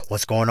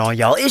What's going on,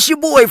 y'all? It's your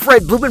boy,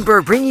 Fred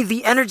Blumenberg, bringing you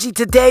the energy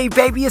today,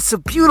 baby. It's a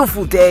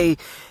beautiful day.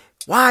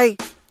 Why?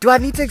 Do I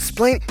need to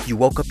explain? You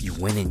woke up, you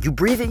winning. You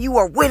breathing, you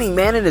are winning,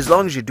 man. And as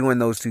long as you're doing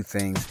those two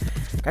things,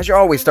 guys, you're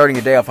always starting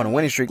your day off on a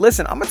winning streak.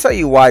 Listen, I'm going to tell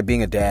you why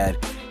being a dad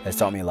has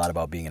taught me a lot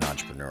about being an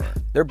entrepreneur.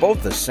 They're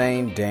both the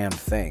same damn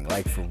thing.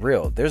 Like, for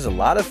real. There's a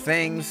lot of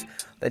things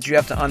that you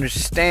have to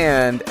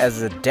understand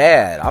as a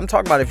dad. I'm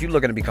talking about if you're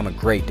looking to become a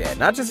great dad,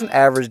 not just an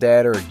average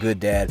dad or a good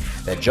dad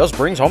that just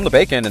brings home the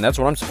bacon and that's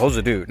what I'm supposed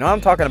to do. No,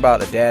 I'm talking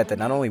about a dad that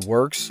not only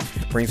works,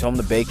 brings home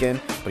the bacon,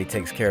 but he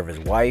takes care of his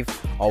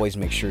wife, always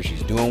makes sure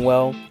she's doing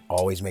well,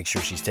 always makes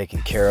sure she's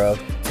taken care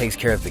of, takes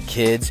care of the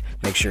kids,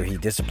 makes sure he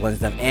disciplines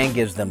them and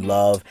gives them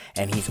love,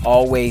 and he's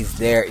always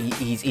there.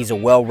 He's a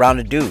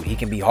well-rounded dude. He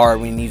can be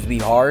hard when he needs to be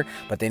hard,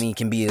 but then he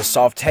can be a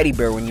soft teddy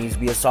bear when he needs to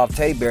be a soft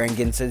teddy bear and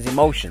get into his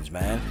emotions,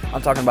 man.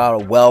 I'm talking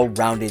about a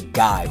well-rounded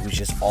guy who's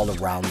just all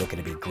around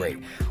looking to be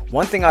great.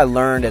 One thing I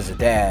learned as a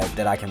dad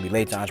that I can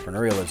relate to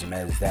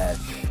entrepreneurialism is that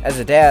as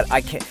a dad,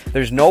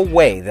 there's no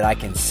way that I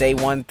can say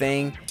one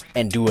thing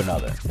and do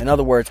another. In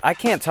other words, I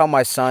can't tell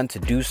my son to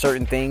do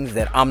certain things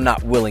that I'm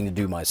not willing to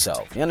do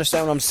myself. You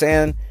understand what I'm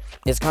saying?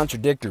 It's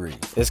contradictory.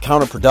 It's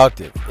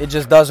counterproductive. It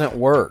just doesn't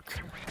work.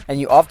 And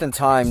you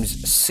oftentimes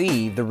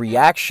see the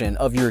reaction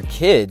of your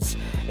kids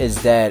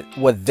is that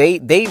what they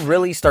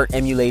really start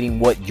emulating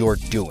what you're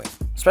doing.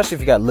 Especially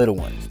if you got little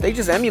ones. They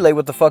just emulate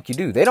what the fuck you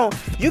do.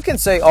 You can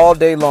say all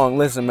day long,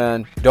 listen,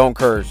 man, don't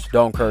curse.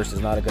 Don't curse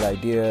is not a good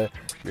idea.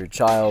 You're a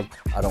child.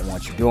 I don't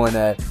want you doing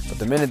that. But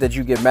the minute that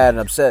you get mad and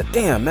upset,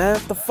 damn, man,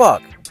 the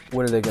fuck?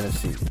 What are they going to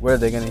see? What are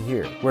they going to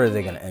hear? What are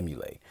they going to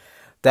emulate?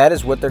 That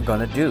is what they're going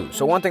to do.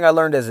 So one thing I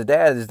learned as a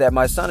dad is that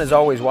my son is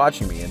always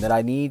watching me and that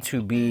I need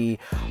to be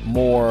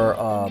more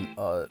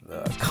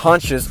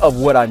conscious of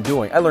what I'm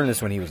doing. I learned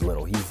this when he was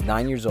little. He's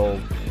 9 years old.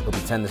 He'll be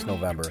 10 this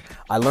November.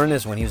 I learned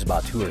this when he was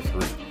about 2 or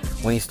 3,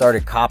 when he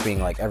started copying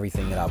like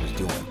everything that I was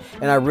doing.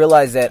 And I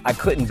realized that I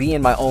couldn't be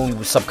in my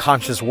own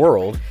subconscious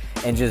world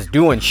and just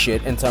doing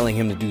shit and telling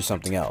him to do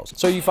something else.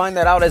 So you find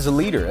that out as a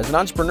leader. As an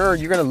entrepreneur,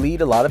 you're going to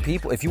lead a lot of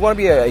people. If you want to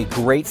be a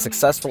great,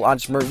 successful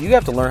entrepreneur, you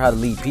have to learn how to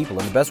lead people.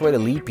 And the best way to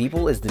lead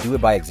people is to do it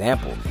by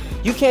example.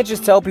 You can't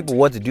just tell people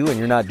what to do and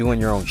you're not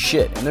doing your own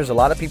shit. And there's a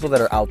lot of people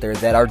that are out there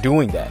that are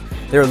doing that.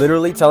 They're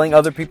literally telling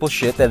other people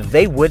shit that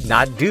they would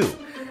not do,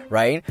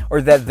 right? Or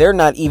that they're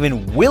not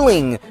even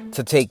willing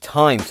to take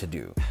time to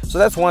do. So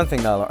that's one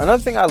thing I learned.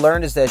 Another thing I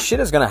learned is that shit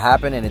is going to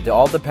happen and it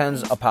all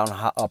depends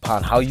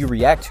upon how you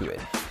react to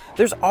it.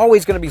 There's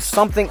always going to be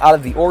something out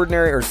of the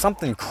ordinary or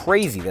something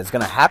crazy that's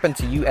going to happen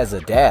to you as a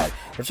dad.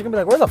 That you're going to be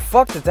like, where the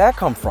fuck did that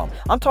come from?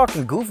 I'm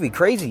talking goofy,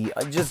 crazy,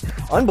 just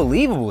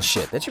unbelievable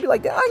shit. That you'd be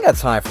like, I ain't got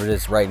time for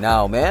this right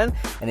now, man.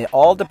 And it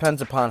all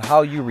depends upon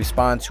how you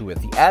respond to it.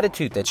 The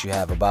attitude that you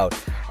have about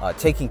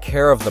taking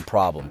care of the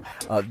problem.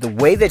 The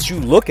way that you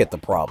look at the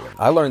problem.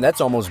 I learned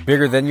that's almost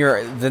bigger than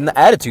the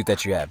attitude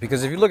that you have.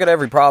 Because if you look at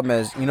every problem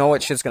as, you know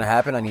what, shit's going to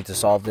happen, I need to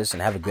solve this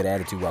and have a good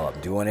attitude while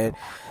I'm doing it,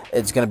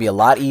 it's going to be a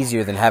lot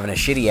easier than having a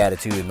shitty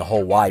attitude in the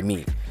whole why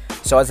me.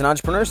 So as an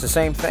entrepreneur, it's the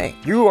same thing.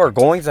 You are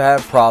going to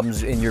have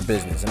problems in your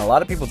business. And a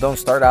lot of people don't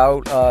start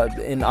out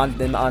in the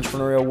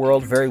entrepreneurial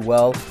world very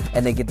well,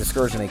 and they get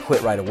discouraged and they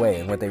quit right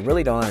away. And what they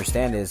really don't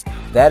understand is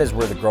that is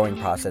where the growing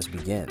process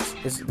begins.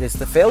 It's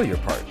the failure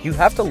part. You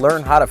have to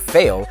learn how to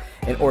fail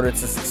in order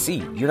to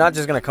succeed. You're not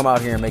just going to come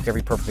out here and make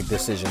every perfect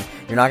decision.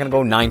 You're not going to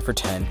go 9 for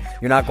 10.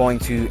 You're not going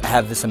to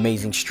have this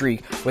amazing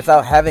streak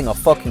without having a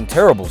fucking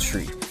terrible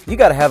streak. You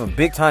got to have a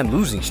big time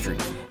losing streak.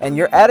 And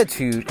your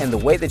attitude and the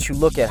way that you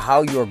look at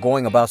how you are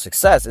going about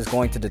success is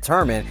going to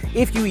determine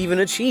if you even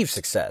achieve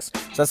success.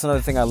 So that's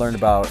another thing I learned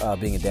about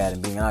being a dad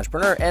and being an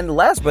entrepreneur. And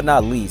last but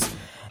not least,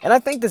 and I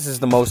think this is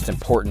the most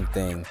important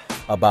thing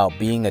about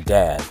being a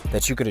dad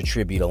that you could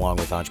attribute along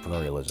with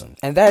entrepreneurialism.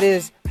 And that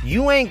is,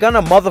 you ain't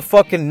gonna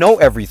motherfucking know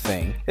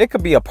everything. It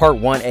could be a part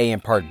 1A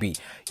and part B.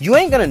 You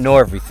ain't gonna know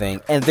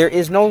everything, and there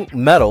is no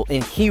medal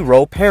in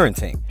hero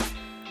parenting.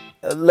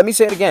 Let me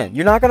say it again.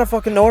 You're not gonna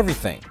fucking know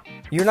everything.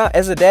 You're not,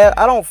 as a dad,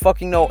 I don't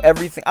fucking know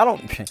everything.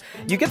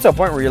 You get to a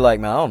point where you're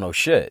like, man, I don't know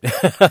shit.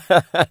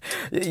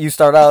 You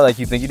start out like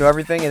you think you know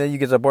everything, and then you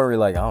get to a point where you're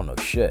like, I don't know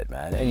shit,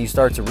 man. And you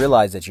start to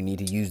realize that you need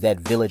to use that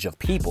village of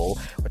people,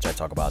 which I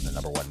talk about in the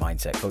number 1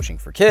 mindset coaching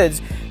for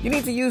kids. You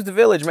need to use the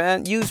village,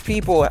 man. Use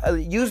people.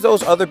 Use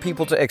those other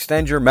people to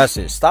extend your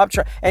message. Stop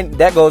trying, and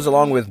that goes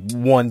along with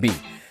 1B.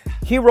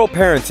 Hero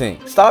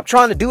parenting. Stop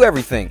trying to do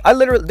everything.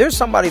 There's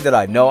somebody that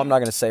I know, I'm not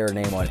going to say her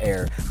name on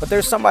air, but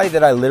there's somebody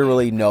that I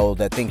literally know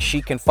that thinks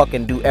she can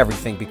fucking do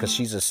everything because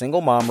she's a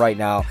single mom right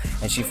now,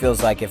 and she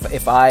feels like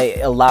if I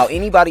allow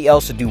anybody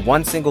else to do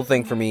one single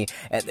thing for me,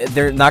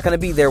 they're not going to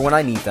be there when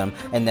I need them,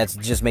 and that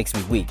just makes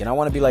me weak. And I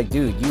want to be like,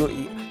 dude,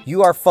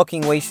 you are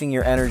fucking wasting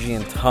your energy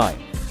and time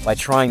by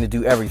trying to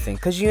do everything,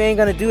 because you ain't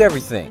going to do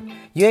everything.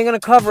 You ain't going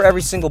to cover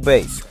every single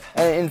base.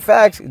 And in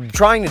fact,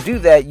 trying to do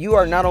that, you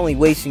are not only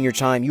wasting your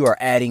time, you are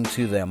adding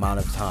to the amount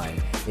of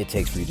time it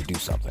takes for you to do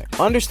something.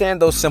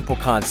 Understand those simple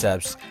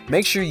concepts.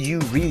 Make sure you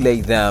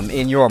relay them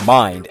in your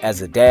mind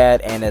as a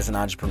dad and as an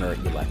entrepreneur.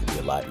 Your life will be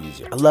a lot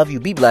easier. I love you.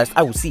 Be blessed.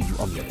 I will see you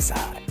on the other side.